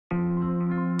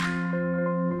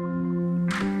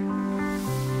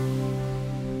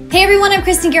Hey everyone, I'm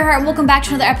Christen and welcome back to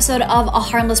another episode of A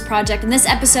Harmless Project, and this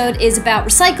episode is about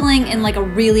recycling in like a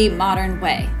really modern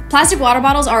way. Plastic water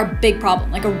bottles are a big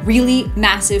problem, like a really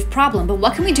massive problem, but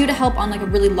what can we do to help on like a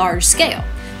really large scale?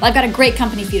 Well, I've got a great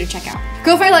company for you to check out.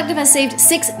 Growfire Collective has saved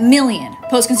 6 million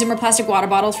post-consumer plastic water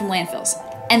bottles from landfills,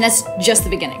 and that's just the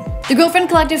beginning. The Girlfriend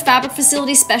Collective fabric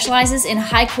facility specializes in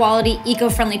high-quality,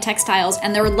 eco-friendly textiles,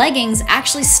 and their leggings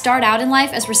actually start out in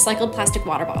life as recycled plastic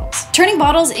water bottles. Turning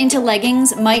bottles into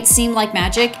leggings might seem like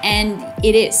magic, and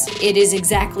it is. It is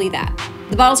exactly that.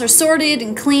 The bottles are sorted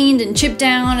and cleaned and chipped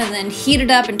down and then heated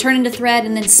up and turned into thread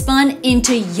and then spun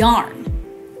into yarn.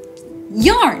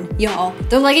 Yarn, y'all.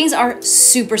 Their leggings are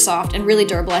super soft and really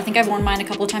durable. I think I've worn mine a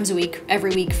couple of times a week,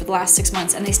 every week for the last 6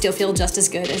 months, and they still feel just as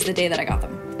good as the day that I got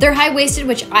them. They're high-waisted,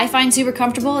 which I find super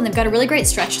comfortable, and they've got a really great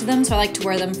stretch to them, so I like to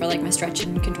wear them for like my stretch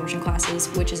and contortion classes,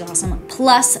 which is awesome.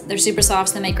 Plus, they're super soft,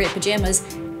 so they make great pajamas,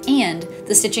 and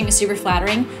the stitching is super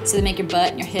flattering, so they make your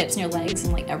butt and your hips and your legs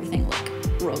and like everything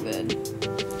look real good.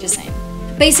 Just saying.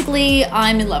 Basically,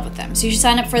 I'm in love with them, so you should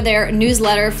sign up for their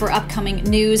newsletter for upcoming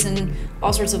news and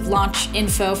all sorts of launch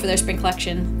info for their spring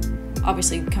collection,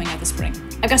 obviously coming out this spring.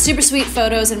 I've got super sweet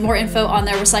photos and more info on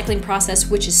their recycling process,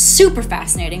 which is super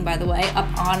fascinating, by the way, up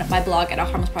on my blog at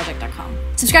harmlessproject.com.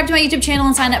 Subscribe to my YouTube channel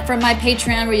and sign up for my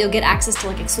Patreon, where you'll get access to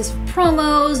like exclusive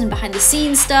promos and behind the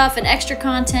scenes stuff and extra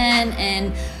content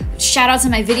and shout outs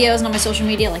in my videos and on my social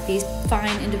media, like these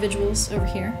fine individuals over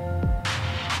here.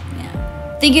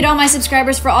 Thank you to all my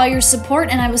subscribers for all your support,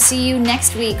 and I will see you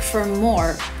next week for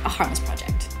more A Harmless Project.